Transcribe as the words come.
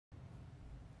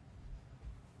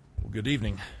Good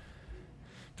evening.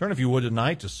 Turn, if you would,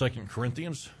 tonight to 2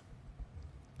 Corinthians.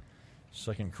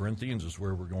 2 Corinthians is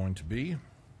where we're going to be.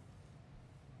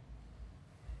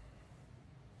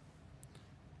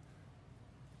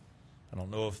 I don't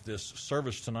know if this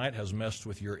service tonight has messed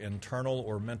with your internal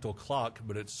or mental clock,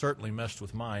 but it certainly messed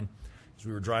with mine. As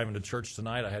we were driving to church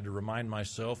tonight, I had to remind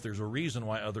myself there's a reason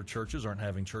why other churches aren't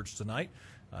having church tonight.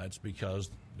 It's because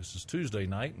this is Tuesday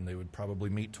night, and they would probably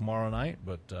meet tomorrow night.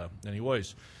 But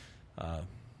anyways,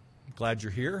 glad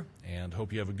you're here, and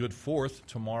hope you have a good 4th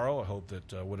tomorrow. I hope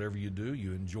that whatever you do,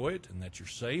 you enjoy it, and that you're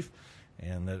safe,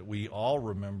 and that we all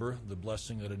remember the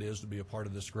blessing that it is to be a part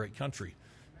of this great country.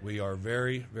 We are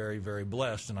very, very, very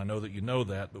blessed, and I know that you know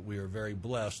that, but we are very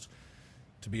blessed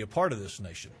to be a part of this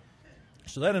nation.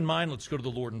 So that in mind, let's go to the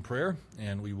Lord in prayer,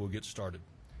 and we will get started.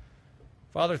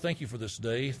 Father, thank you for this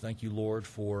day. Thank you, Lord,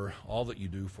 for all that you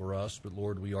do for us. But,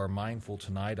 Lord, we are mindful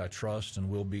tonight, I trust, and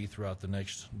will be throughout the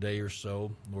next day or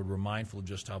so. Lord, we're mindful of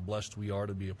just how blessed we are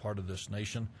to be a part of this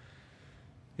nation.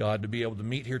 God, to be able to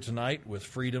meet here tonight with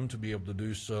freedom, to be able to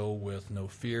do so with no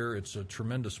fear, it's a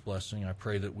tremendous blessing. I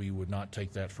pray that we would not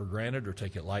take that for granted or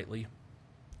take it lightly.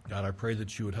 God, I pray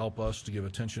that you would help us to give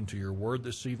attention to your word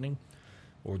this evening,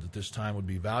 Lord, that this time would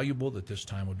be valuable, that this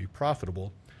time would be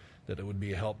profitable, that it would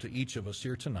be a help to each of us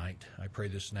here tonight. I pray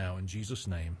this now in Jesus'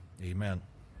 name. Amen.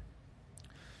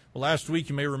 Well, last week,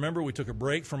 you may remember, we took a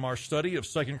break from our study of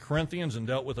 2 Corinthians and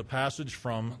dealt with a passage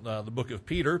from the book of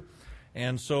Peter.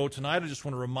 And so tonight I just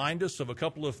want to remind us of a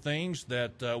couple of things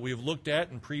that we have looked at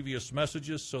in previous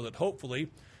messages so that hopefully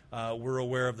we're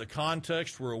aware of the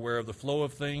context, we're aware of the flow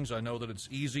of things. I know that it's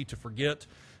easy to forget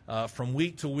from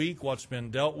week to week what's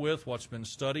been dealt with, what's been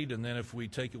studied, and then if we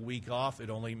take a week off, it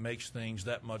only makes things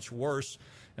that much worse.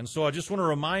 And so I just want to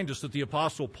remind us that the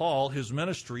Apostle Paul, his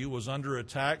ministry was under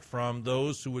attack from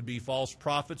those who would be false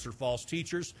prophets or false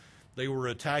teachers. They were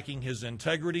attacking his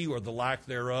integrity or the lack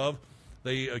thereof.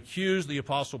 They accused the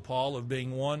Apostle Paul of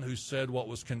being one who said what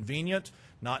was convenient,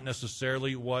 not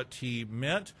necessarily what he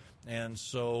meant. And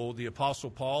so the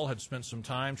Apostle Paul had spent some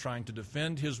time trying to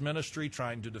defend his ministry,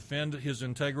 trying to defend his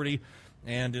integrity.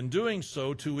 And in doing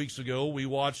so, 2 weeks ago, we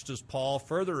watched as Paul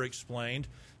further explained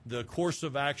the course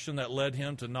of action that led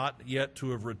him to not yet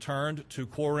to have returned to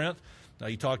Corinth.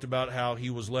 He talked about how he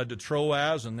was led to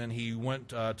Troas, and then he went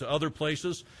to other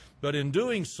places. But in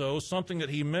doing so, something that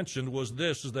he mentioned was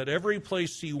this, is that every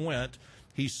place he went,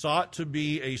 he sought to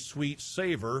be a sweet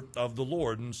savor of the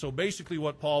Lord. And so basically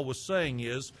what Paul was saying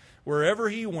is, wherever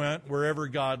he went, wherever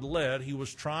God led, he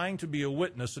was trying to be a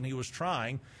witness, and he was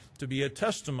trying to be a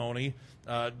testimony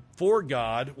for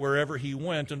God wherever he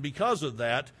went. And because of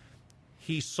that,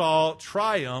 he saw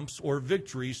triumphs or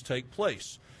victories take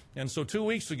place. And so 2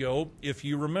 weeks ago, if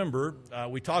you remember,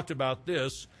 we talked about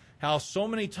this, how so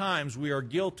many times we are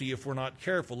guilty, if we're not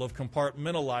careful, of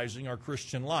compartmentalizing our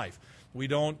Christian life. We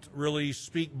don't really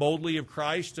speak boldly of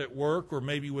Christ at work or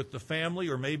maybe with the family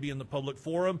or maybe in the public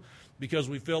forum because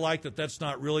we feel like that's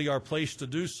not really our place to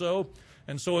do so.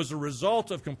 And so as a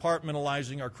result of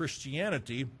compartmentalizing our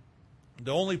Christianity,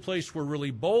 the only place we're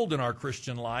really bold in our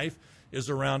Christian life is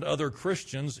around other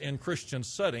Christians in Christian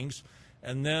settings,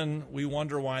 and then we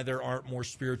wonder why there aren't more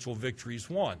spiritual victories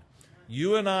won.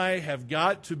 You and I have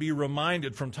got to be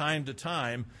reminded from time to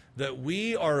time that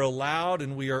we are allowed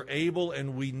and we are able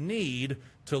and we need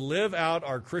to live out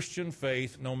our Christian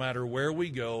faith no matter where we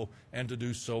go and to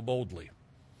do so boldly.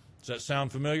 Does that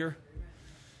sound familiar?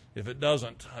 If it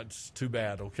doesn't, it's too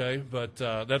bad, okay? But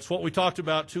that's what we talked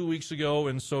about 2 weeks ago,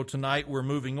 and so tonight we're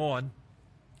moving on.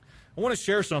 I want to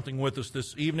share something with us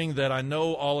this evening that I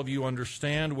know all of you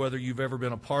understand, whether you've ever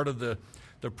been a part of the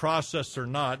process or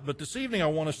not. But this evening I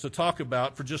want us to talk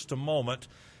about, for just a moment,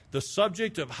 the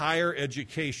subject of higher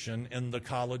education in the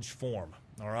college form.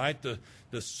 All right?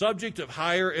 The subject of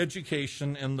higher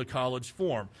education in the college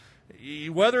form.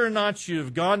 Whether or not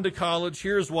you've gone to college,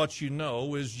 here's what you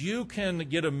know, is you can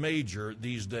get a major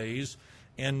these days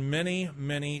in many,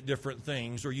 many different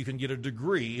things, or you can get a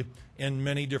degree in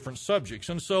many different subjects.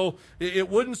 And so it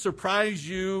wouldn't surprise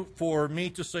you for me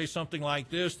to say something like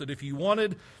this, that if you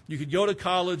wanted, you could go to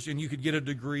college and you could get a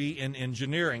degree in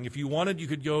engineering. If you wanted, you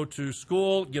could go to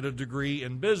school, get a degree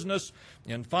in business,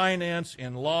 in finance,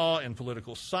 in law, in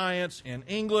political science, in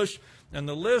English, and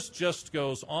the list just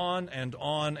goes on and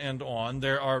on and on.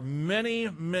 There are many,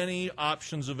 many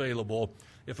options available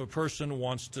if a person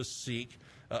wants to seek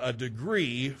a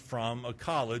degree from a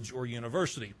college or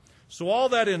university. So all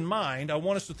that in mind, I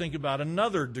want us to think about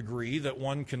another degree that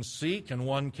one can seek and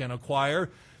one can acquire,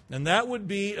 and that would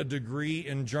be a degree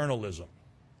in journalism.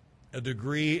 A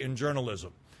degree in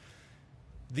journalism.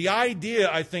 The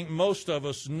idea I think most of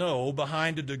us know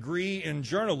behind a degree in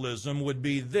journalism would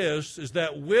be this, is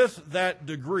that with that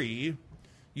degree,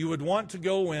 you would want to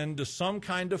go into some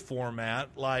kind of format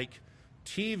like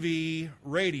TV,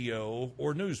 radio,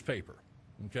 or newspaper.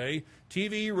 Okay?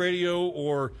 TV, radio,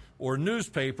 or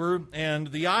newspaper,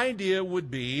 and the idea would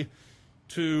be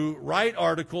to write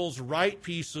articles, write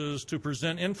pieces, to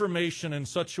present information in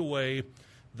such a way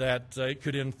that it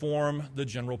could inform the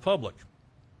general public.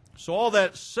 So all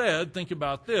that said, think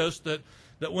about this, that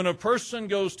when a person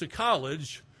goes to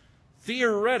college,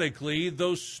 theoretically,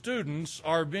 those students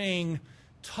are being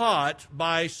taught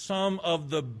by some of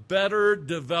the better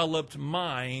developed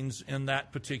minds in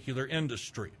that particular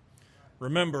industry.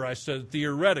 Remember, I said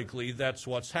theoretically, that's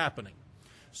what's happening.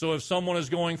 So if someone is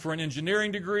going for an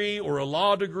engineering degree or a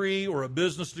law degree or a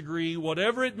business degree,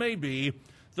 whatever it may be,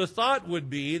 the thought would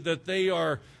be that they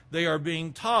are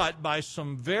being taught by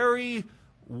some very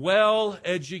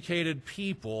well-educated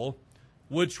people,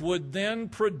 which would then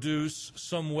produce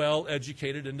some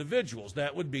well-educated individuals.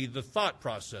 That would be the thought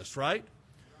process, right?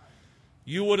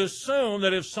 You would assume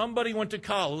that if somebody went to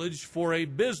college for a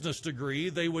business degree,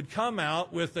 they would come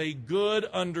out with a good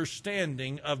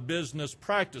understanding of business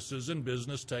practices and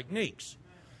business techniques.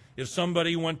 If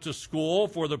somebody went to school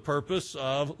for the purpose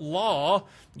of law,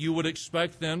 you would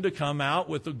expect them to come out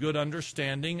with a good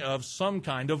understanding of some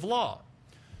kind of law.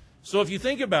 So if you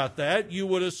think about that, you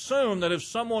would assume that if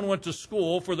someone went to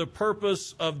school for the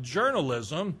purpose of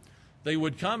journalism, they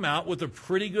would come out with a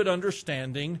pretty good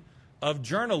understanding of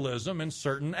journalism and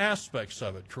certain aspects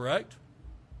of it, correct?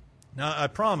 Now, I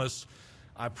promise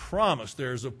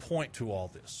there's a point to all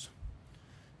this.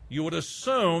 You would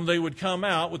assume they would come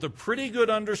out with a pretty good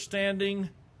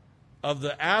understanding of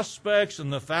the aspects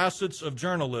and the facets of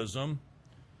journalism,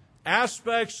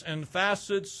 aspects and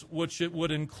facets which it would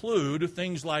include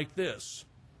things like this: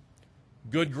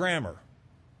 good grammar.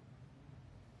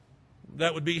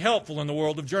 That would be helpful in the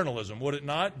world of journalism, would it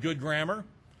not? Good grammar.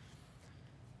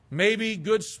 Maybe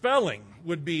good spelling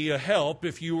would be a help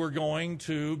if you were going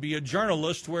to be a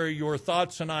journalist where your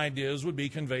thoughts and ideas would be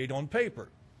conveyed on paper.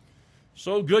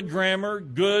 So good grammar,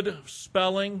 good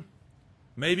spelling,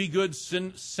 maybe good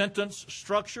sentence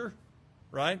structure,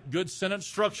 right? Good sentence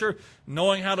structure,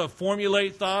 knowing how to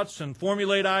formulate thoughts and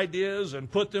formulate ideas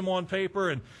and put them on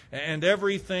paper and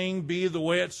everything be the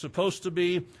way it's supposed to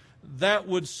be. That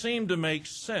would seem to make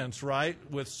sense, right,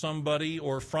 with somebody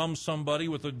or from somebody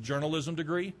with a journalism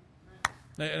degree.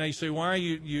 And you say, why are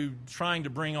you trying to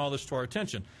bring all this to our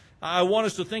attention? I want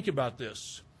us to think about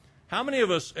this. How many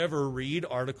of us ever read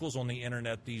articles on the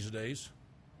internet these days?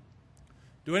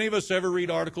 Do any of us ever read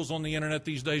articles on the internet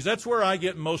these days? That's where I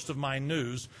get most of my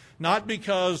news. Not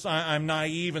because I'm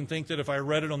naive and think that if I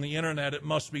read it on the internet it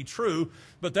must be true,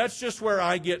 but that's just where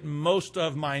I get most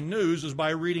of my news, is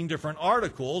by reading different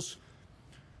articles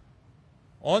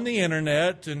on the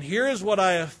internet. And here is what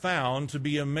I have found to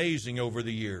be amazing over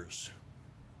the years.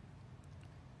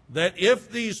 That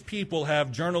if these people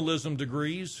have journalism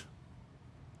degrees,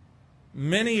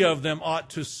 many of them ought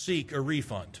to seek a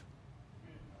refund.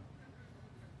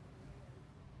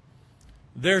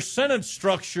 Their sentence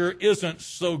structure isn't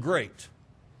so great.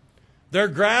 Their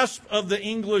grasp of the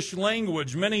English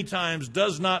language many times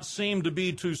does not seem to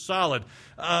be too solid.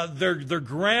 Their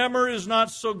grammar is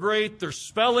not so great. Their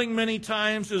spelling many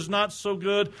times is not so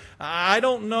good. I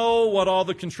don't know what all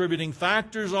the contributing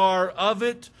factors are of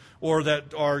it or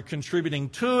that are contributing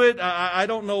to it. I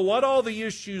don't know what all the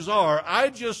issues are. I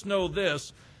just know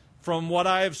this from what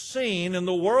I have seen in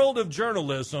the world of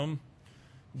journalism.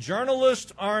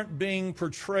 Journalists aren't being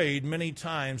portrayed many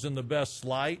times in the best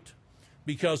light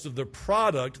because of the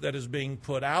product that is being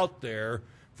put out there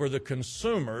for the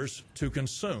consumers to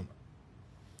consume.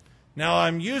 Now,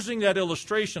 I'm using that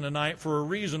illustration tonight for a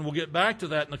reason. We'll get back to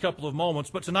that in a couple of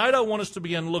moments. But tonight I want us to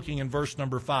begin looking in verse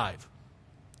number 5.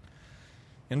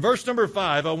 In verse number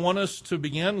 5, I want us to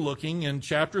begin looking in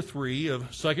chapter 3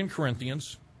 of 2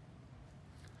 Corinthians.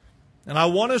 And I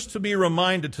want us to be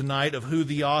reminded tonight of who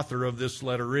the author of this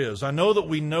letter is. I know that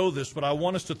we know this, but I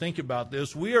want us to think about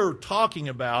this. We are talking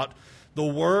about the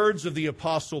words of the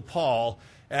Apostle Paul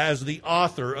as the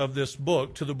author of this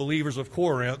book to the believers of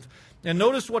Corinth. And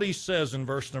notice what he says in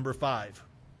verse number 5.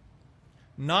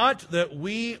 Not that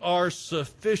we are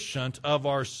sufficient of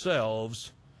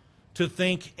ourselves to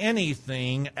think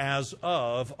anything as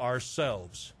of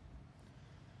ourselves.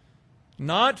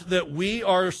 Not that we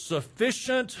are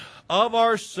sufficient of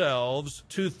ourselves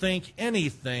to think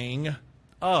anything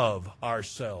of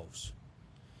ourselves.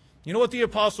 You know what the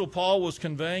Apostle Paul was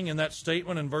conveying in that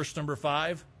statement in verse number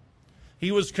 5?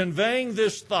 He was conveying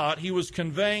this thought, he was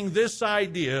conveying this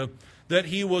idea that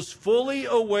he was fully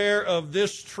aware of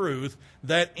this truth,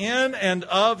 that in and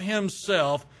of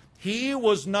himself he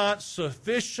was not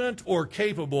sufficient or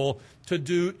capable to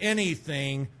do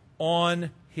anything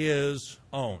on his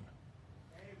own.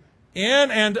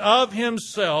 In and of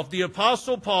himself, the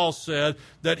Apostle Paul said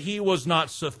that he was not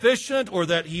sufficient or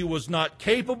that he was not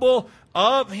capable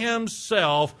of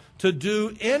himself to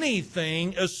do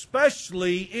anything,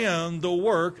 especially in the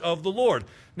work of the Lord.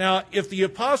 Now, if the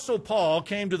Apostle Paul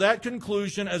came to that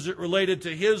conclusion as it related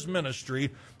to his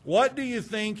ministry, what do you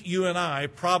think you and I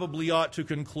probably ought to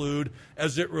conclude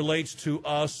as it relates to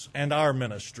us and our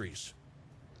ministries?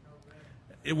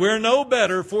 We're no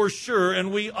better for sure,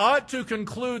 and we ought to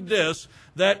conclude this,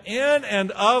 that in and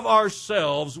of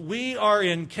ourselves we are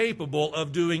incapable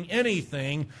of doing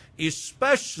anything,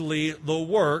 especially the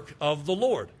work of the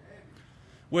Lord.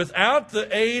 Without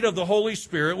the aid of the Holy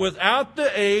Spirit, without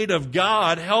the aid of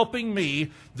God helping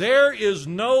me, there is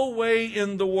no way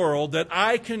in the world that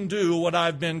I can do what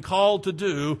I've been called to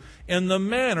do in the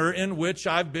manner in which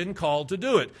I've been called to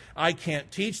do it. I can't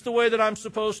teach the way that I'm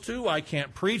supposed to. I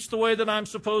can't preach the way that I'm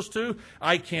supposed to.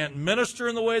 I can't minister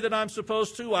in the way that I'm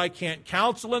supposed to. I can't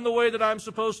counsel in the way that I'm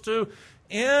supposed to.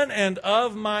 In and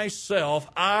of myself,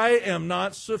 I am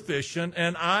not sufficient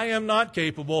and I am not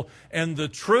capable. And the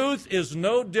truth is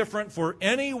no different for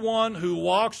anyone who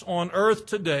walks on earth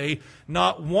today.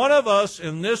 Not one of us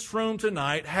in this room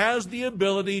tonight has the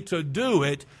ability to do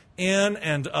it in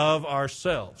and of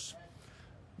ourselves.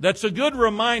 That's a good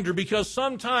reminder, because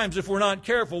sometimes if we're not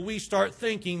careful, we start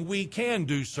thinking we can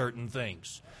do certain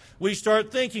things. We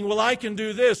start thinking, well, I can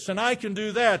do this, and I can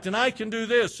do that, and I can do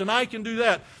this, and I can do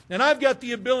that, and I've got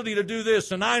the ability to do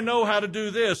this, and I know how to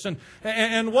do this.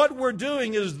 And what we're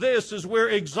doing is this, is we're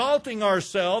exalting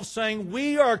ourselves, saying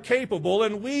we are capable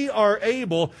and we are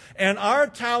able, and our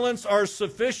talents are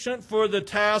sufficient for the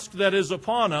task that is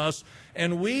upon us,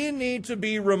 and we need to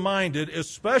be reminded,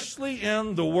 especially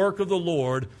in the work of the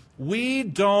Lord, we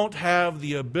don't have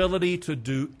the ability to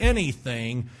do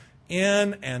anything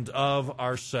in and of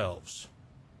ourselves.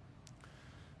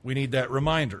 We need that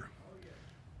reminder.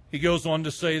 He goes on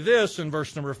to say this in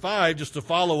verse number 5, just to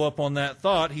follow up on that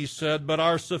thought. He said, but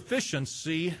our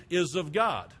sufficiency is of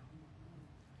God.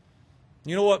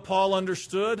 You know what Paul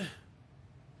understood?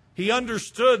 He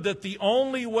understood that the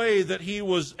only way that he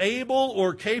was able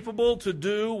or capable to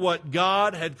do what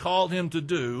God had called him to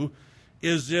do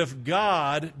is if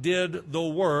God did the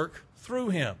work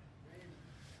through him.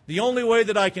 The only way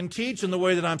that I can teach in the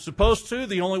way that I'm supposed to,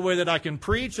 the only way that I can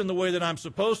preach in the way that I'm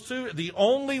supposed to, the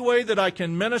only way that I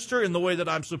can minister in the way that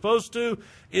I'm supposed to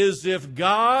is if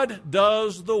God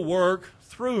does the work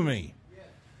through me.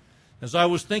 As I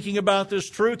was thinking about this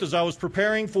truth, as I was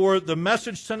preparing for the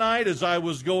message tonight, as I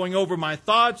was going over my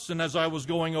thoughts and as I was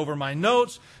going over my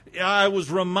notes, I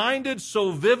was reminded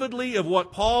so vividly of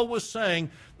what Paul was saying,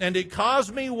 and it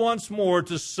caused me once more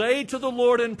to say to the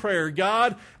Lord in prayer,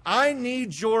 God, I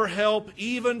need your help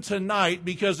even tonight,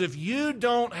 because if you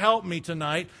don't help me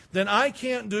tonight, then I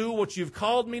can't do what you've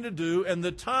called me to do, and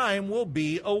the time will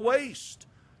be a waste.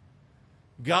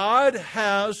 God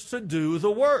has to do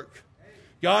the work.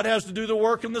 God has to do the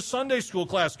work in the Sunday school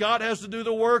class. God has to do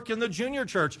the work in the junior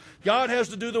church. God has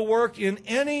to do the work in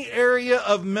any area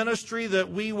of ministry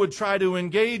that we would try to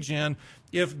engage in.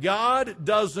 If God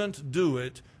doesn't do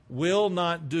it, we'll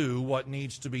not do what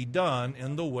needs to be done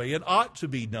in the way it ought to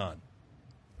be done.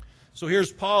 So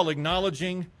here's Paul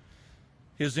acknowledging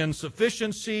his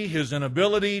insufficiency, his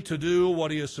inability to do what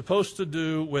he is supposed to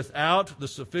do without the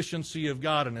sufficiency of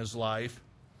God in his life.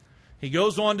 He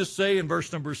goes on to say in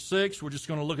verse number 6, we're just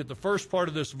going to look at the first part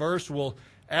of this verse. We'll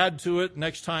add to it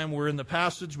next time we're in the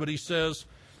passage. But he says,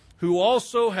 who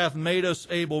also hath made us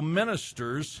able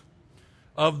ministers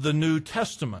of the New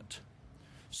Testament.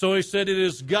 So he said, it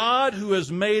is God who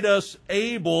has made us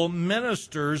able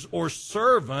ministers or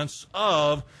servants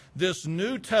of this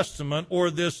New Testament or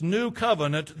this new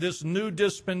covenant, this new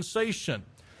dispensation.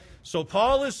 So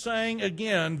Paul is saying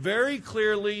again, very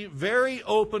clearly, very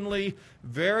openly,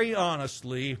 very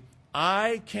honestly,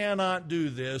 I cannot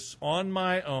do this on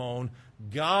my own.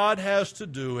 God has to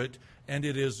do it, and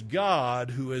it is God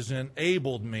who has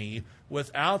enabled me.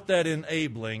 Without that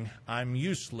enabling, I'm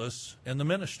useless in the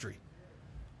ministry.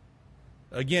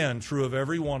 Again, true of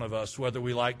every one of us, whether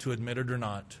we like to admit it or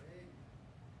not.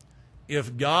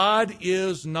 If God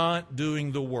is not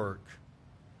doing the work,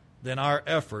 then our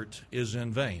effort is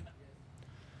in vain.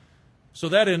 So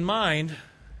that in mind,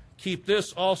 keep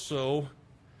this also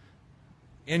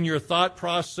in your thought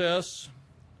process,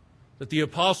 that the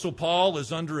Apostle Paul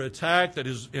is under attack, that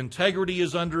his integrity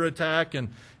is under attack,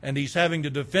 and he's having to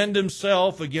defend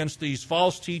himself against these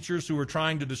false teachers who are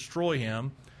trying to destroy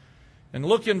him. And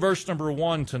look in verse number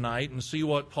 1 tonight and see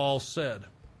what Paul said.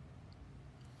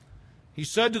 He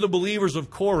said to the believers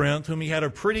of Corinth, whom he had a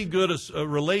pretty good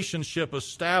relationship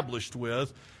established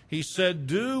with, he said,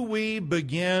 "Do we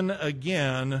begin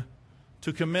again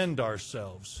to commend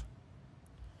ourselves?"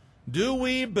 Do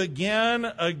we begin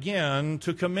again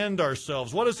to commend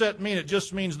ourselves? What does that mean? It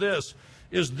just means this.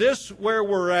 Is this where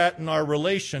we're at in our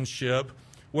relationship,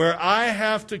 where I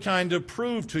have to kind of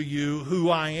prove to you who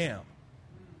I am?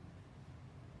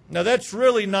 Now, that's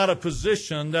really not a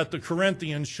position that the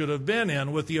Corinthians should have been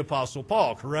in with the Apostle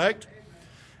Paul, correct?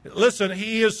 Listen,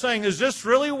 he is saying, is this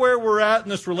really where we're at in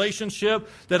this relationship,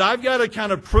 that I've got to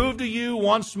kind of prove to you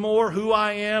once more who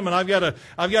I am, and I've got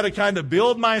to kind of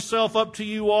build myself up to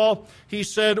you all? He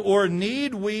said, or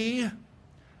need we,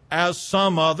 as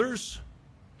some others,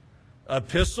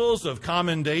 epistles of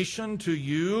commendation to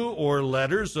you or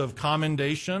letters of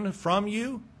commendation from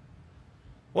you?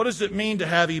 What does it mean to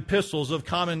have epistles of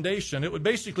commendation? It would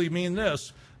basically mean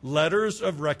this: letters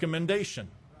of recommendation.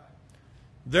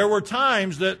 There were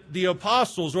times that the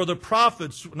apostles or the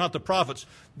prophets, not the prophets,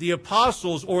 the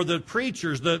apostles or the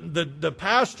preachers, the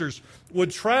pastors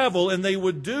would travel, and they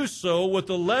would do so with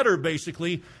a letter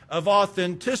basically of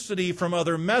authenticity from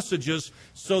other messages,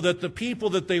 so that the people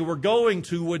that they were going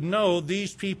to would know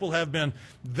these people have been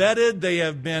vetted, they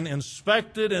have been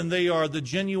inspected, and they are the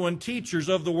genuine teachers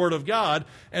of the Word of God.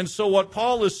 And so what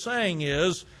Paul is saying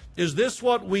is this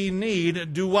what we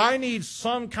need? Do I need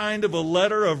some kind of a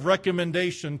letter of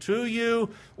recommendation to you,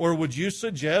 or would you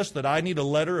suggest that I need a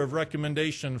letter of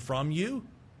recommendation from you?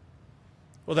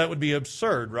 Well, that would be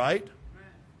absurd, right?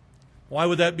 Why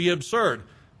would that be absurd?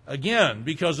 Again,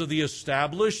 because of the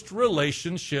established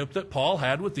relationship that Paul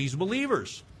had with these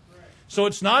believers. So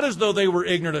it's not as though they were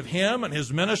ignorant of him and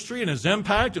his ministry and his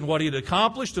impact and what he had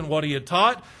accomplished and what he had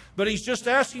taught. But he's just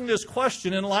asking this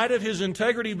question in light of his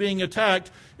integrity being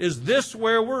attacked. Is this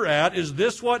where we're at? Is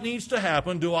this what needs to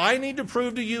happen? Do I need to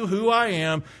prove to you who I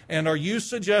am? And are you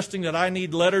suggesting that I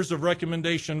need letters of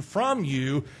recommendation from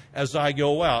you as I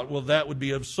go out? Well, that would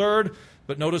be absurd.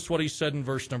 But notice what he said in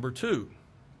verse number 2.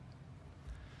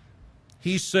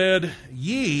 He said,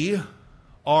 "Ye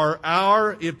are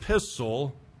our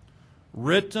epistle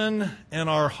written in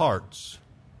our hearts."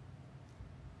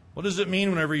 What does it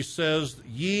mean whenever he says,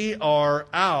 "Ye are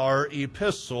our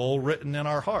epistle written in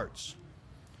our hearts"?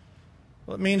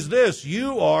 Well, it means this: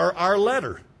 you are our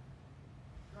letter.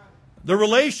 The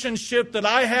relationship that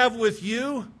I have with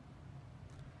you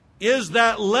is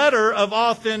that letter of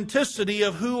authenticity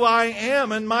of who I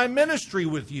am in my ministry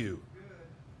with you.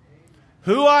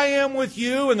 Who I am with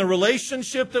you and the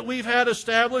relationship that we've had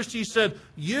established, he said,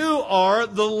 you are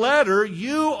the letter,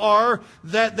 you are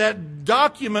that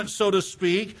document, so to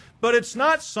speak, but it's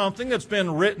not something that's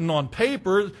been written on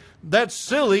paper. That's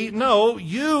silly. No,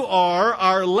 you are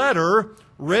our letter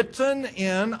written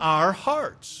in our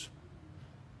hearts.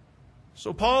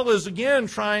 So Paul is again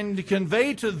trying to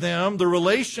convey to them the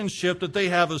relationship that they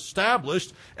have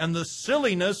established and the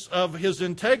silliness of his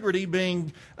integrity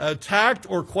being attacked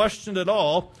or questioned at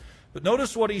all. But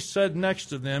notice what he said next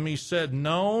to them. He said,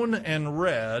 known and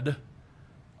read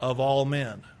of all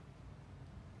men.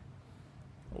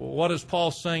 What is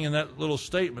Paul saying in that little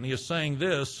statement? He is saying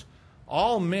this: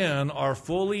 all men are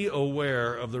fully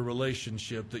aware of the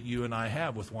relationship that you and I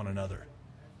have with one another.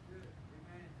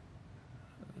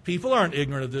 People aren't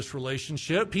ignorant of this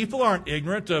relationship. People aren't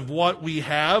ignorant of what we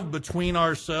have between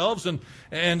ourselves.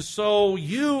 And so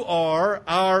you are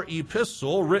our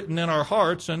epistle written in our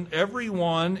hearts, and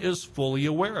everyone is fully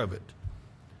aware of it.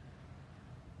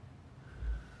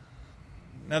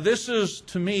 Now this is,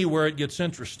 to me, where it gets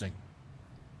interesting.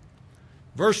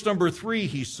 Verse number 3,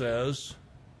 he says,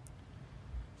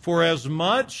 "For as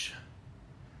much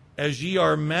as ye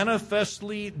are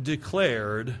manifestly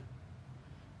declared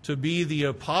to be the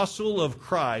apostle of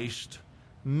Christ,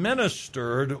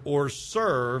 ministered or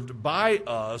served by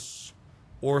us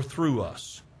or through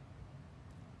us."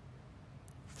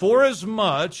 For as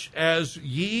much as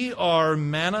ye are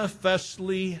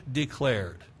manifestly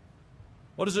declared.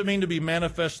 What does it mean to be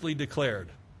manifestly declared?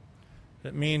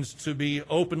 It means to be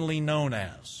openly known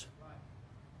as.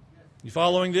 You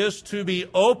following this? To be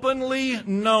openly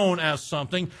known as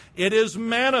something. It is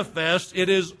manifest, it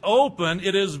is open,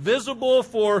 it is visible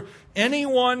for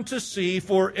anyone to see,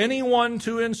 for anyone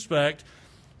to inspect.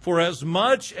 For as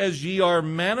much as ye are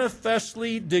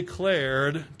manifestly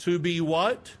declared to be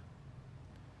what?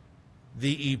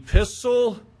 The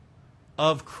epistle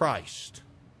of Christ.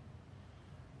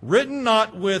 written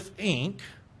not with ink,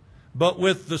 but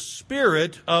with the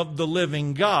Spirit of the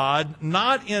living God,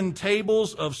 not in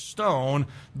tables of stone,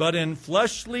 but in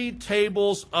fleshly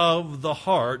tables of the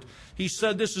heart. He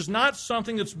said this is not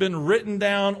something that's been written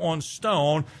down on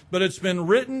stone, but it's been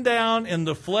written down in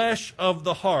the flesh of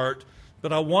the heart.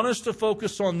 But I want us to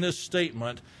focus on this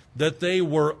statement, that they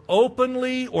were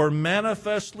openly or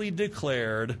manifestly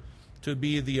declared to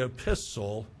be the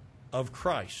epistle of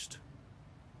Christ.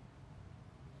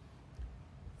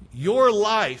 Your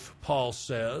life, Paul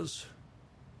says,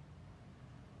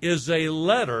 is a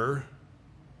letter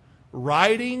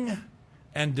writing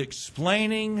and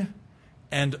explaining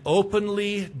and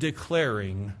openly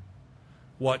declaring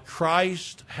what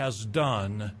Christ has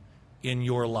done in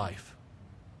your life.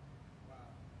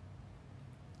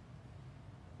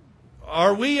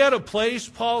 Are we at a place,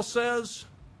 Paul says,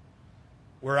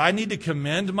 where I need to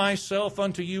commend myself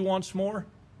unto you once more?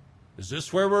 Is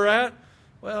this where we're at?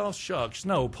 Well, shucks.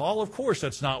 No, Paul, of course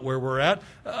that's not where we're at.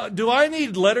 Do I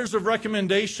need letters of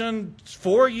recommendation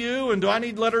for you? And do I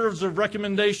need letters of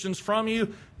recommendations from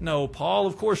you? No, Paul,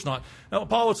 of course not. No,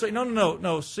 Paul would say,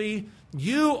 no. See,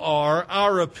 you are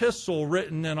our epistle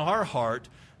written in our heart.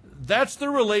 That's the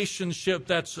relationship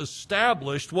that's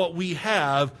established, what we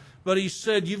have. But he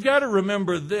said, you've got to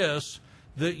remember this,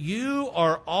 that you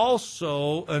are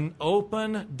also an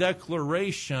open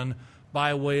declaration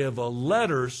by way of a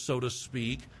letter, so to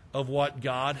speak, of what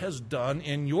God has done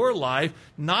in your life,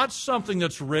 not something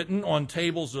that's written on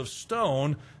tables of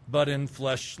stone, but in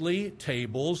fleshly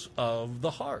tables of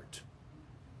the heart.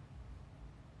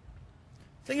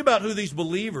 Think about who these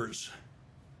believers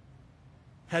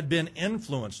had been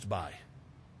influenced by.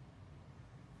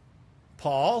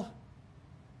 Paul,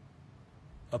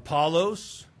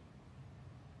 Apollos,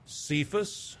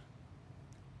 Cephas,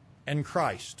 and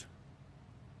Christ.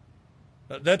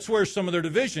 That's where some of their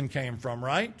division came from,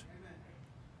 right?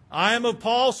 I am of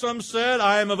Paul, some said.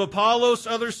 I am of Apollos,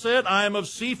 others said. I am of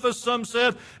Cephas, some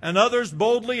said. And others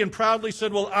boldly and proudly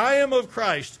said, well, I am of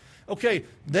Christ. Okay,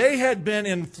 they had been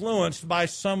influenced by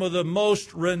some of the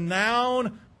most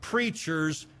renowned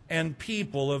preachers and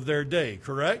people of their day,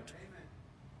 correct?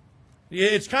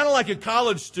 It's kind of like a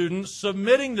college student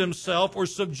submitting themselves or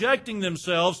subjecting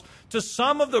themselves to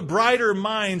some of the brighter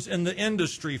minds in the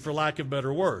industry, for lack of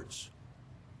better words.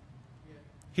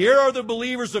 Here are the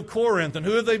believers of Corinth, and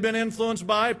who have they been influenced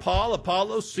by? Paul,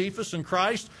 Apollos, Cephas, and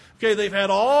Christ. Okay, they've had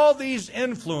all these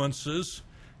influences,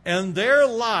 and their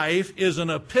life is an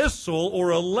epistle or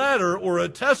a letter or a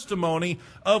testimony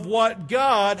of what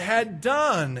God had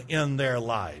done in their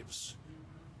lives.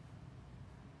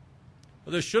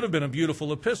 Well, this should have been a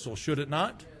beautiful epistle, should it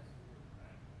not?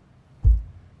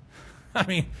 I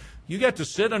mean, you got to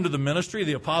sit under the ministry of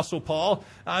the Apostle Paul.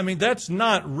 I mean, that's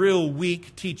not real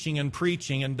weak teaching and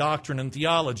preaching and doctrine and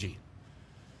theology.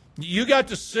 You got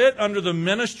to sit under the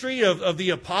ministry of the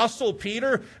Apostle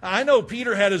Peter. I know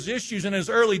Peter had his issues in his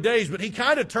early days, but he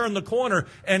kind of turned the corner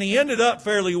and he ended up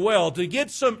fairly well. To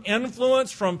get some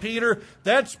influence from Peter,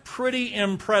 that's pretty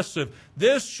impressive.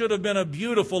 This should have been a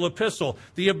beautiful epistle.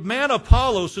 The man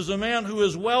Apollos is a man who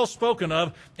is well spoken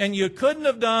of, and you couldn't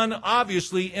have done,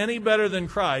 obviously, any better than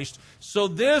Christ. So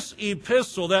this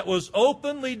epistle that was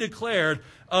openly declared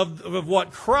of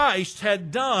what Christ had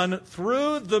done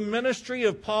through the ministry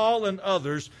of Paul and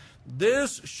others,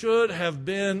 this should have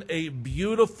been a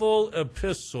beautiful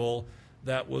epistle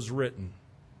that was written.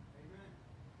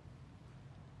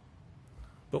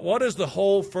 But what is the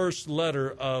whole first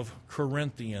letter of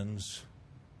Corinthians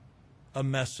a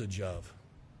message of?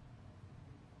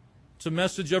 It's a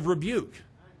message of rebuke.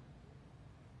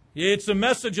 It's a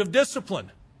message of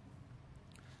discipline.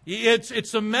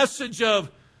 It's a message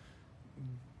of,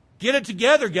 get it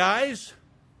together, guys.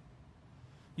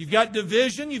 You've got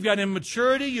division, you've got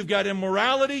immaturity, you've got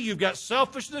immorality, you've got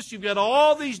selfishness, you've got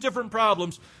all these different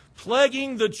problems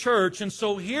plaguing the church. And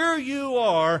so here you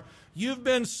are, you've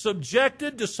been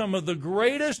subjected to some of the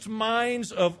greatest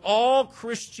minds of all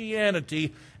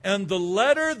Christianity, and the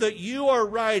letter that you are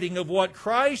writing of what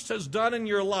Christ has done in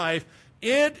your life,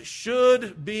 it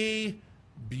should be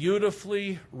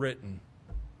beautifully written.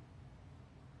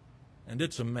 And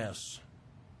it's a mess.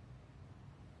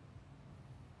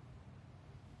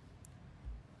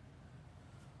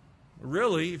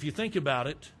 Really, if you think about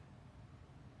it,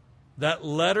 that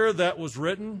letter that was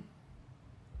written,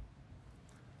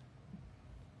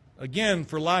 again,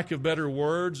 for lack of better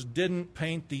words, didn't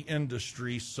paint the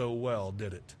industry so well,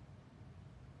 did it?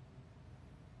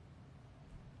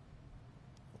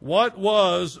 What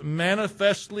was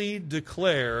manifestly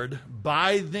declared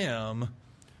by them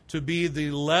to be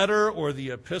the letter or the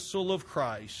epistle of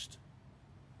Christ,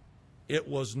 it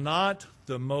was not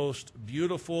the most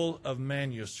beautiful of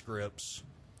manuscripts,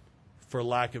 for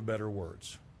lack of better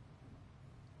words.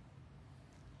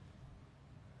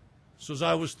 So as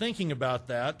I was thinking about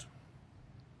that,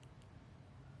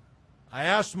 I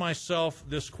asked myself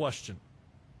this question.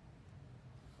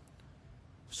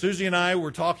 Susie and I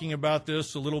were talking about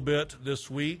this a little bit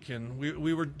this week, and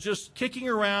we were just kicking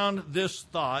around this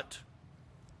thought,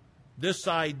 this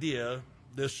idea,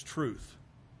 this truth.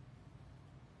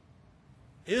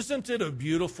 Isn't it a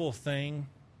beautiful thing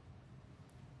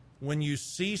when you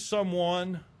see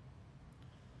someone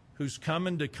who's come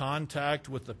into contact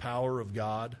with the power of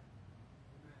God?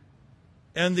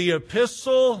 And the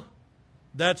epistle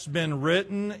that's been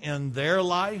written in their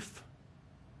life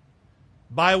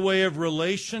by way of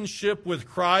relationship with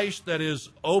Christ that is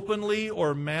openly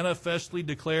or manifestly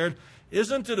declared,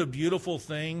 isn't it a beautiful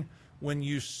thing when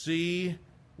you see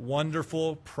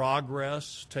wonderful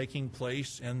progress taking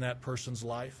place in that person's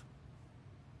life?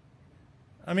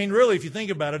 I mean, really, if you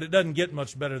think about it, it doesn't get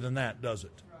much better than that, does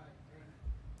it?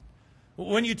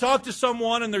 When you talk to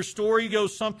someone and their story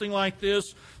goes something like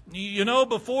this, you know,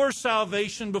 before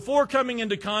salvation, before coming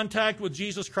into contact with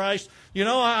Jesus Christ, you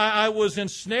know, I was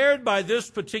ensnared by this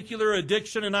particular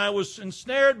addiction, and I was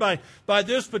ensnared by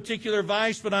this particular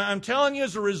vice, but I'm telling you,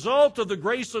 as a result of the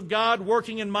grace of God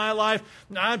working in my life,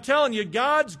 I'm telling you,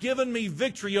 God's given me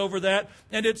victory over that,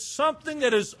 and it's something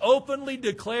that is openly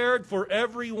declared for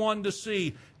everyone to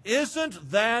see.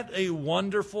 Isn't that a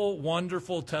wonderful,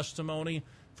 wonderful testimony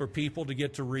for people to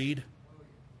get to read?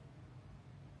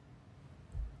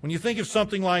 When you think of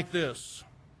something like this,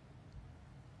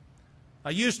 I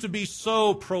used to be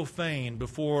so profane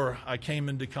before I came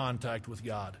into contact with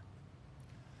God.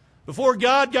 Before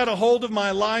God got a hold of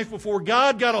my life, before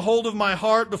God got a hold of my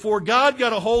heart, before God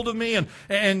got a hold of me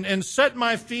and set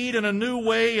my feet in a new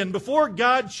way, and before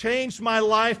God changed my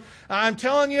life, I'm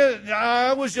telling you,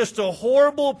 I was just a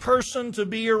horrible person to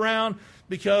be around,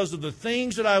 because of the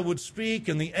things that I would speak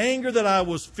and the anger that I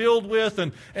was filled with,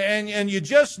 and you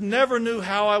just never knew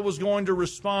how I was going to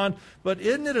respond. But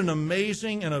isn't it an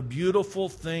amazing and a beautiful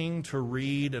thing to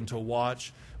read and to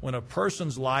watch when a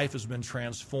person's life has been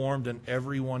transformed and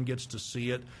everyone gets to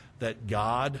see it, that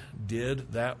God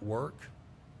did that work?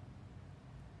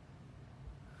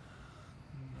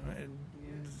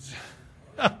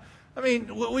 I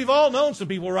mean, we've all known some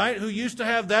people, right, who used to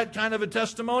have that kind of a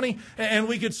testimony, and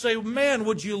we could say, man,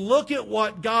 would you look at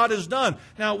what God has done?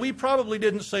 Now, we probably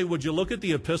didn't say, would you look at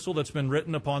the epistle that's been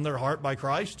written upon their heart by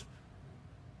Christ?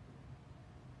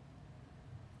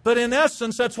 But in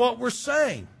essence, that's what we're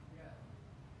saying.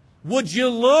 Would you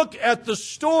look at the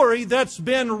story that's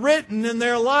been written in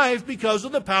their life because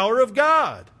of the power of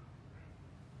God?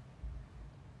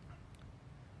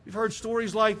 We've heard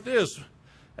stories like this.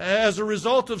 As a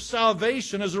result of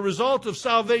salvation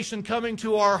coming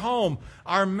to our home,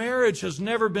 our marriage has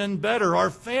never been better.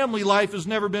 Our family life has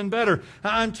never been better.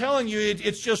 I'm telling you,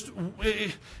 it's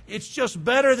just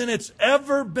better than it's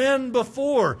ever been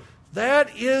before.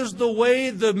 That is the way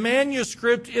the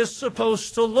manuscript is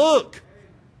supposed to look.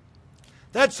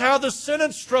 That's how the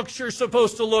sentence structure is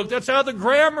supposed to look. That's how the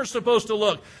grammar is supposed to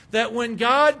look. That when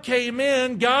God came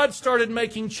in, God started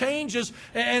making changes,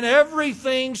 and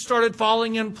everything started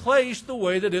falling in place the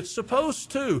way that it's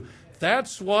supposed to.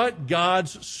 That's what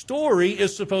God's story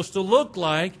is supposed to look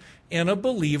like in a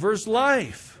believer's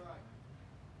life.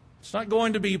 It's not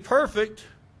going to be perfect,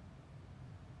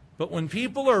 but when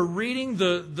people are reading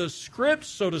the script,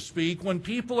 so to speak, when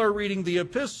people are reading the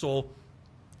epistle,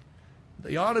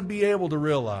 they ought to be able to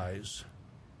realize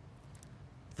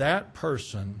that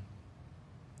person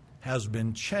has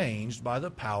been changed by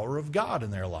the power of God in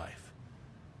their life.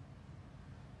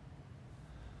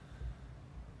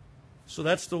 So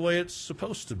that's the way it's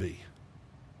supposed to be.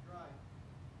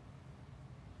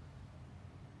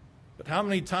 But how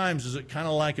many times is it kind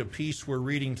of like a piece we're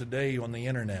reading today on the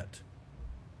internet?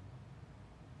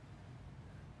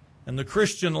 And the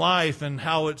Christian life and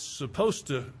how it's supposed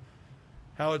to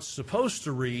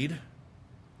read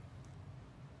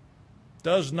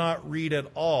does not read at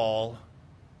all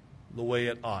the way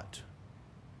it ought.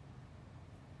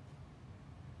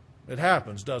 It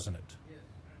happens, doesn't it?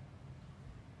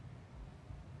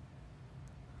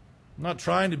 I'm not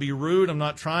trying to be rude, I'm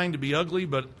not trying to be ugly,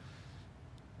 but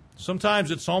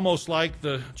sometimes it's almost like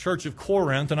the church of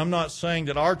Corinth, and I'm not saying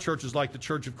that our church is like the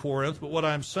church of Corinth, but what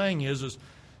I'm saying is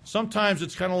sometimes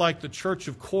it's kind of like the church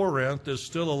of Corinth is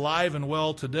still alive and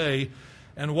well today,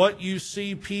 and what you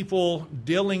see people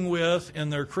dealing with in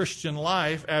their Christian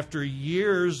life after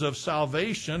years of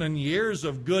salvation and years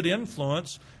of good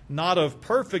influence, not of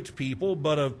perfect people,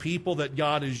 but of people that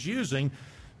God is using,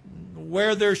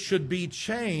 where there should be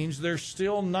change, there's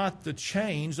still not the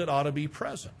change that ought to be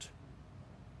present.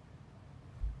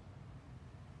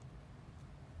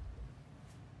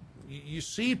 You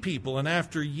see people, and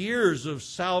after years of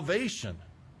salvation,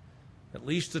 at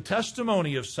least the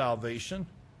testimony of salvation,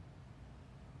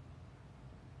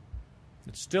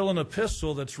 it's still an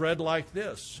epistle that's read like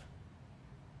this.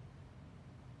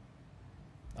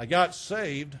 I got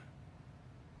saved,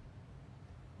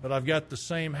 but I've got the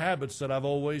same habits that I've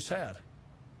always had.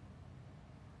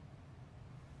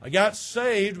 I got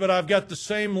saved, but I've got the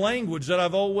same language that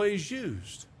I've always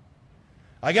used.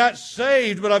 I got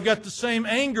saved, but I've got the same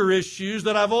anger issues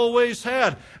that I've always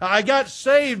had. I got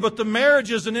saved, but the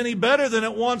marriage isn't any better than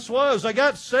it once was. I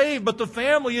got saved, but the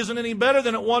family isn't any better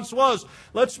than it once was.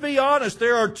 Let's be honest,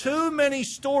 there are too many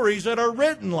stories that are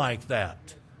written like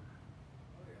that.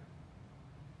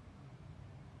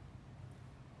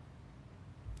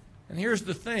 And here's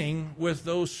the thing with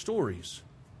those stories.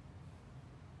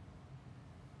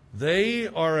 They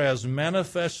are as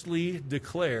manifestly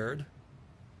declared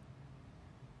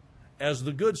as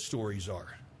the good stories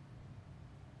are.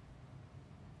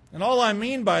 And all I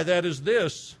mean by that is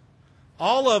this: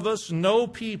 all of us know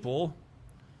people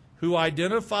who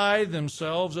identify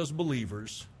themselves as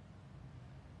believers,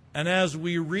 and as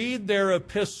we read their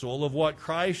epistle of what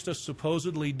Christ has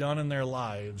supposedly done in their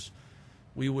lives,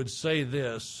 we would say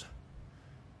this: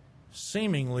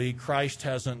 seemingly Christ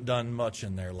hasn't done much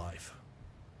in their life.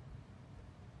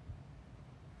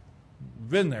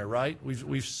 Been there, right?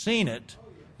 We've seen it.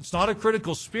 It's not a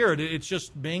critical spirit. It's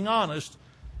just being honest.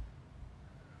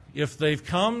 If they've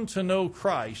come to know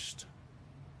Christ,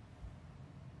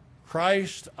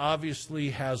 Christ obviously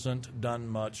hasn't done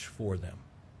much for them.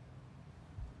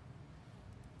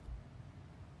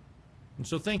 And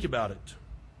so think about it.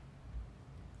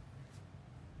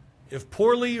 If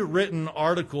poorly written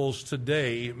articles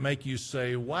today make you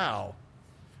say, wow,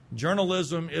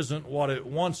 journalism isn't what it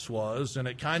once was, and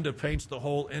it kind of paints the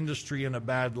whole industry in a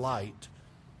bad light,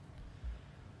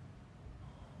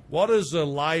 what is a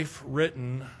life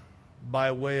written by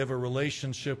way of a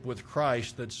relationship with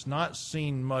Christ that's not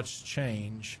seen much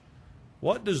change?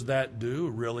 What does that do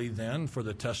really then for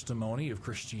the testimony of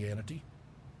Christianity?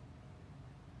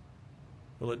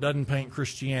 Well, it doesn't paint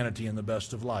Christianity in the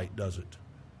best of light, does it?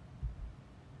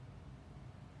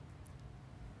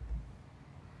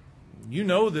 You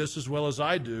know this as well as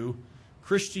I do.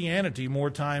 Christianity, more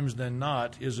times than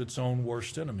not, is its own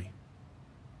worst enemy.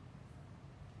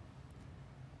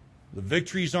 The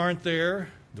victories aren't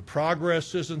there. The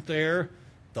progress isn't there.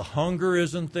 The hunger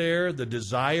isn't there. The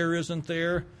desire isn't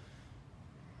there.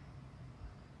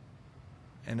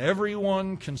 And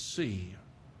everyone can see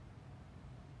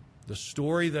the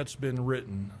story that's been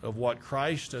written of what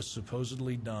Christ has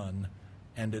supposedly done,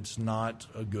 and it's not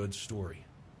a good story.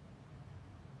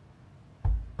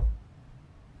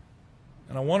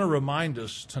 And I want to remind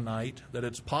us tonight that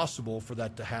it's possible for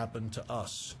that to happen to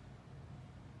us.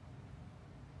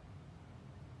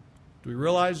 Do we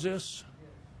realize this?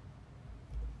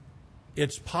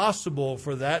 It's possible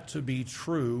for that to be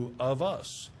true of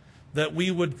us. That we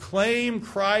would claim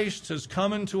Christ has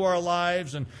come into our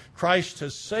lives and Christ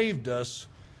has saved us,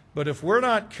 but if we're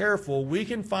not careful, we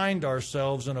can find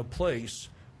ourselves in a place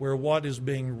where what is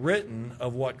being written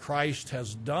of what Christ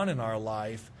has done in our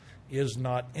life is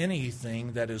not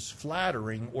anything that is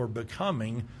flattering or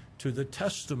becoming to the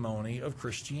testimony of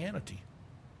Christianity.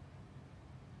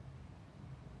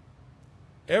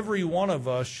 Every one of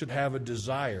us should have a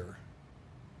desire,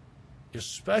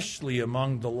 especially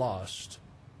among the lost,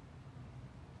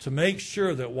 to make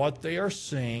sure that what they are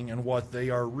seeing and what they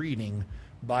are reading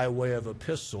by way of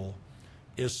epistle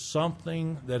is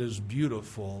something that is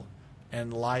beautiful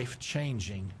and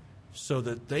life-changing, so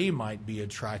that they might be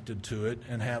attracted to it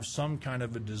and have some kind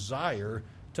of a desire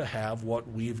to have what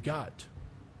we've got.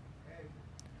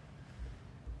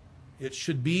 It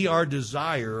should be our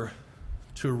desire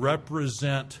to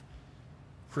represent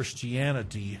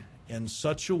Christianity in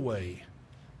such a way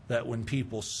that when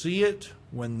people see it,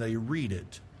 when they read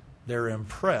it, they're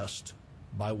impressed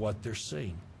by what they're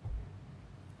seeing.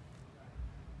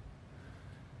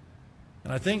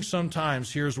 And I think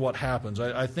sometimes here's what happens.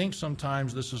 I think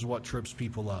sometimes this is what trips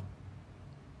people up.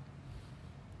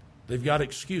 They've got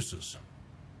excuses.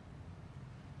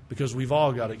 Because we've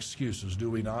all got excuses,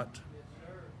 do we not?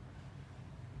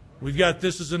 We've got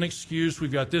this as an excuse.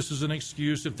 We've got this as an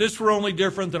excuse. If this were only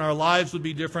different, then our lives would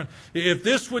be different. If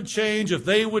this would change, if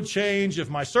they would change,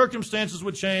 if my circumstances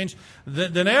would change,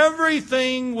 then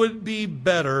everything would be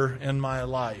better in my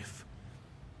life.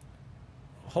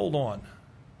 Hold on.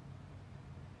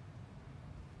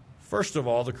 First of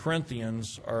all, the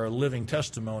Corinthians are a living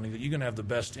testimony that you can have the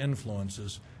best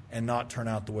influences and not turn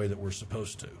out the way that we're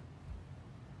supposed to.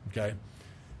 Okay?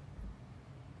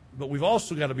 But we've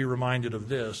also got to be reminded of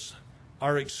this.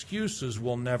 Our excuses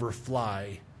will never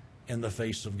fly in the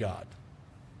face of God.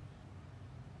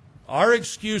 Our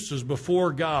excuses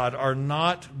before God are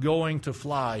not going to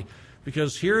fly,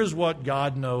 because here's what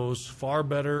God knows far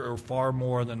better or far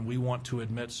more than we want to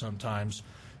admit sometimes.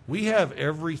 We have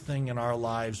everything in our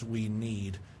lives we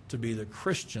need to be the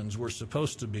Christians we're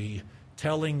supposed to be,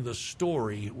 telling the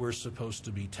story we're supposed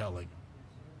to be telling.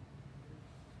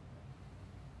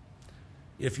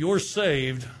 If you're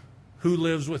saved, who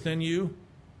lives within you?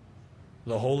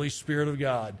 The Holy Spirit of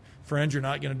God. Friends, you're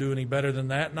not going to do any better than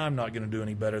that, and I'm not going to do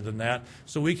any better than that.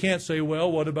 So we can't say,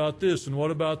 well, what about this, and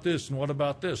what about this, and what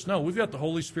about this? No, we've got the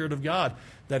Holy Spirit of God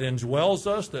that indwells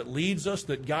us, that leads us,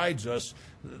 that guides us.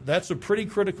 That's a pretty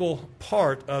critical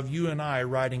part of you and I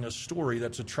writing a story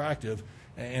that's attractive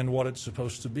and what it's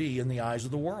supposed to be in the eyes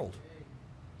of the world.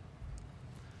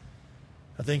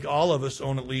 I think all of us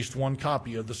own at least one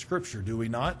copy of the Scripture, do we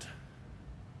not?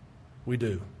 We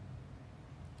do.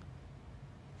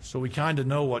 So we kind of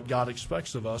know what God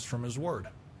expects of us from His Word.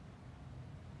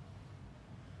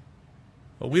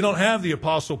 But we don't have the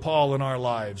Apostle Paul in our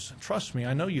lives. Trust me,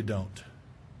 I know you don't.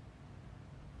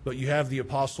 But you have the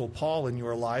Apostle Paul in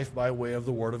your life by way of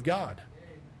the Word of God.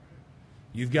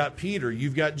 You've got Peter,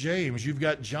 you've got James, you've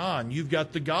got John, you've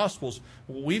got the Gospels.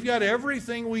 We've got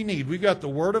everything we need. We've got the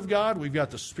Word of God, we've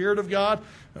got the Spirit of God.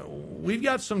 We've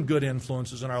got some good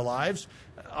influences in our lives.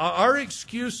 Our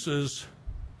excuses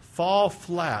fall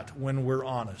flat when we're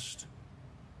honest.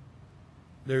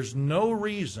 There's no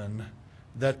reason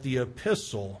that the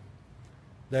epistle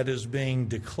that is being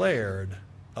declared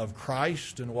of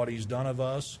Christ and what He's done of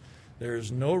us, there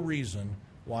is no reason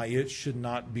why it should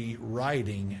not be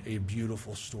writing a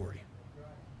beautiful story.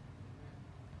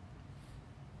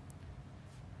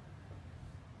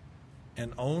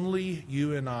 And only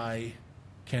you and I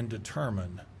can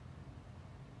determine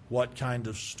what kind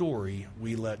of story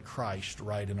we let Christ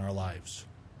write in our lives.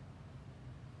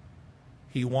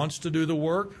 He wants to do the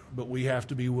work, but we have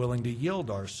to be willing to yield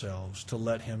ourselves to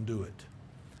let Him do it.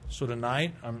 So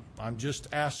tonight, I'm just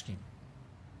asking,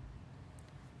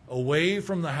 away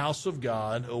from the house of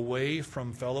God, away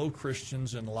from fellow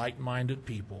Christians and like-minded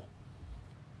people,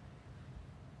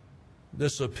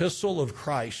 this epistle of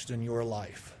Christ in your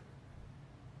life,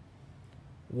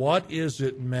 what is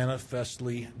it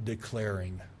manifestly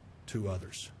declaring to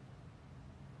others?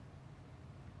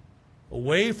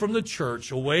 Away from the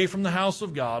church, away from the house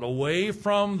of God, away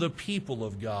from the people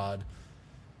of God,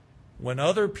 when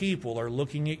other people are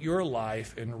looking at your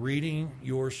life and reading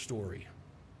your story,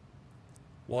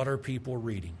 what are people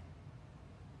reading?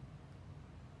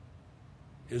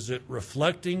 Is it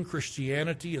reflecting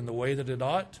Christianity in the way that it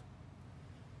ought?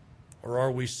 Or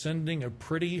are we sending a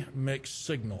pretty mixed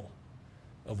signal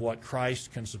of what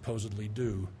Christ can supposedly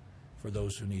do for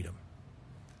those who need Him?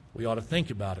 We ought to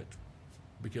think about it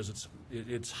because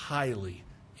it's highly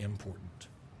important.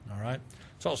 All right?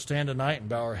 So I'll stand tonight and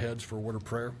bow our heads for a word of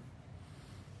prayer.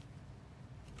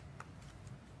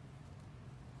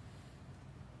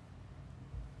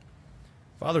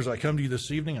 Father, as I come to you this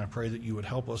evening, I pray that you would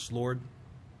help us, Lord,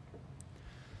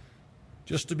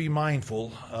 just to be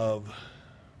mindful of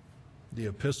the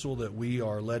epistle that we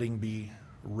are letting be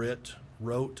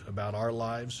wrote about our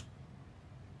lives.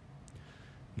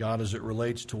 God, as it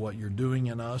relates to what you're doing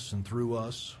in us and through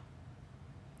us,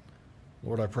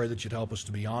 Lord, I pray that you'd help us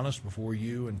to be honest before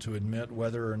you and to admit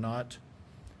whether or not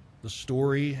the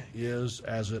story is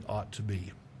as it ought to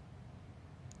be.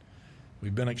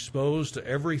 We've been exposed to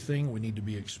everything we need to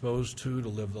be exposed to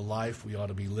live the life we ought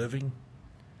to be living.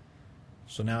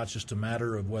 So now it's just a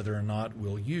matter of whether or not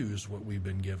we'll use what we've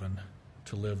been given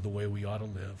to live the way we ought to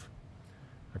live.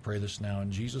 I pray this now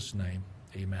in Jesus' name.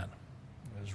 Amen.